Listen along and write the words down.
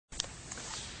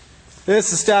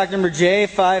This is stock number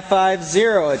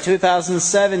J550, a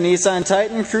 2007 Nissan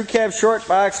Titan Crew Cab Short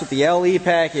Box with the LE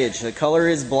package. The color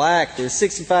is black. There's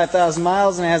 65,000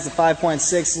 miles and it has the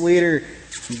 5.6 liter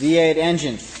V8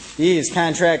 engine. These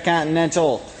contract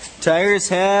Continental tires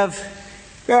have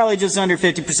barely just under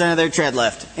 50% of their tread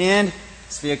left. And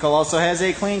this vehicle also has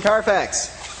a clean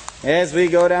Carfax. As we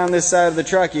go down this side of the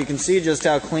truck, you can see just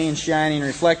how clean, shiny, and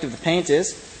reflective the paint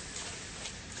is.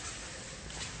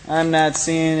 I'm not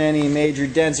seeing any major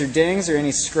dents or dings or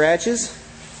any scratches.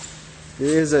 There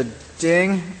is a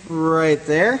ding right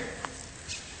there.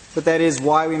 But that is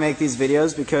why we make these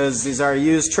videos, because these are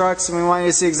used trucks and we want you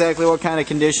to see exactly what kind of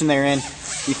condition they're in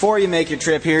before you make your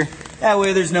trip here. That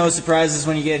way there's no surprises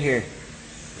when you get here.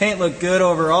 Paint looked good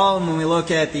overall, and when we look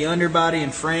at the underbody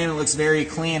and frame, it looks very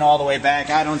clean all the way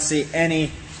back. I don't see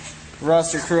any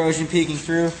rust or corrosion peeking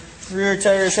through. The rear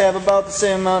tires have about the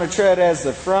same amount of tread as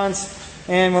the fronts.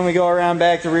 And when we go around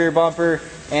back, the rear bumper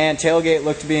and tailgate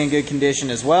look to be in good condition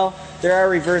as well. There are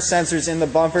reverse sensors in the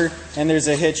bumper, and there's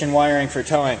a hitch and wiring for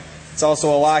towing. It's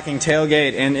also a locking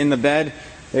tailgate, and in the bed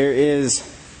there is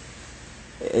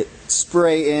a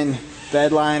spray-in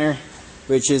bed liner,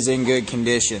 which is in good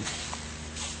condition.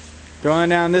 Going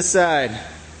down this side,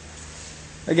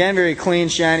 again, very clean,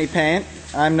 shiny paint.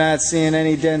 I'm not seeing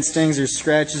any dents, stings, or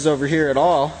scratches over here at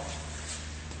all.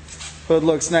 Hood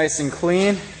looks nice and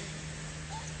clean.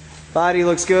 Body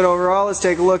looks good overall. Let's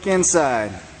take a look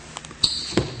inside.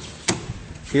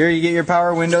 Here you get your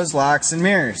power windows, locks, and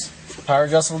mirrors. Power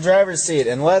adjustable driver's seat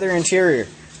and leather interior.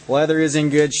 Leather is in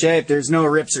good shape. There's no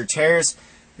rips or tears.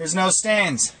 There's no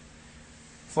stains.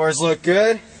 Floors look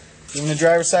good. Even the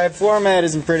driver's side floor mat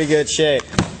is in pretty good shape.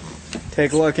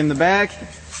 Take a look in the back.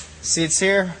 Seats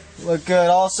here look good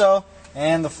also,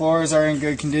 and the floors are in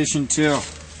good condition too.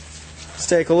 Let's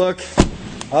take a look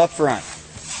up front.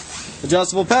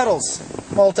 Adjustable pedals,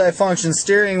 multi-function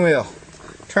steering wheel,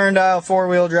 turn dial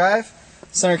 4-wheel drive,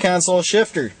 center console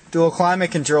shifter, dual climate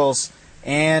controls,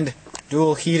 and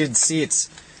dual heated seats.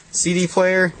 CD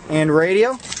player and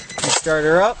radio. Let's start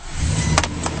her up.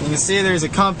 You can see there's a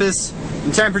compass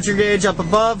and temperature gauge up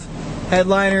above.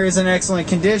 Headliner is in excellent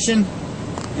condition,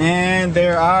 and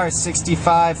there are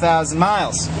 65,000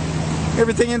 miles.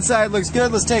 Everything inside looks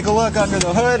good. Let's take a look under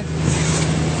the hood.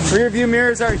 Rear view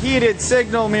mirrors are heated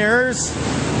signal mirrors.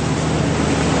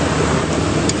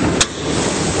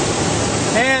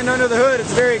 And under the hood,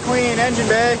 it's a very clean engine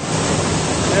bay.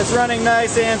 And it's running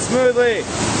nice and smoothly.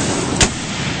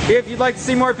 If you'd like to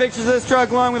see more pictures of this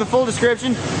truck along with a full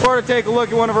description, or to take a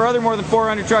look at one of our other more than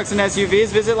 400 trucks and SUVs,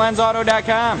 visit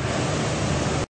lenzauto.com.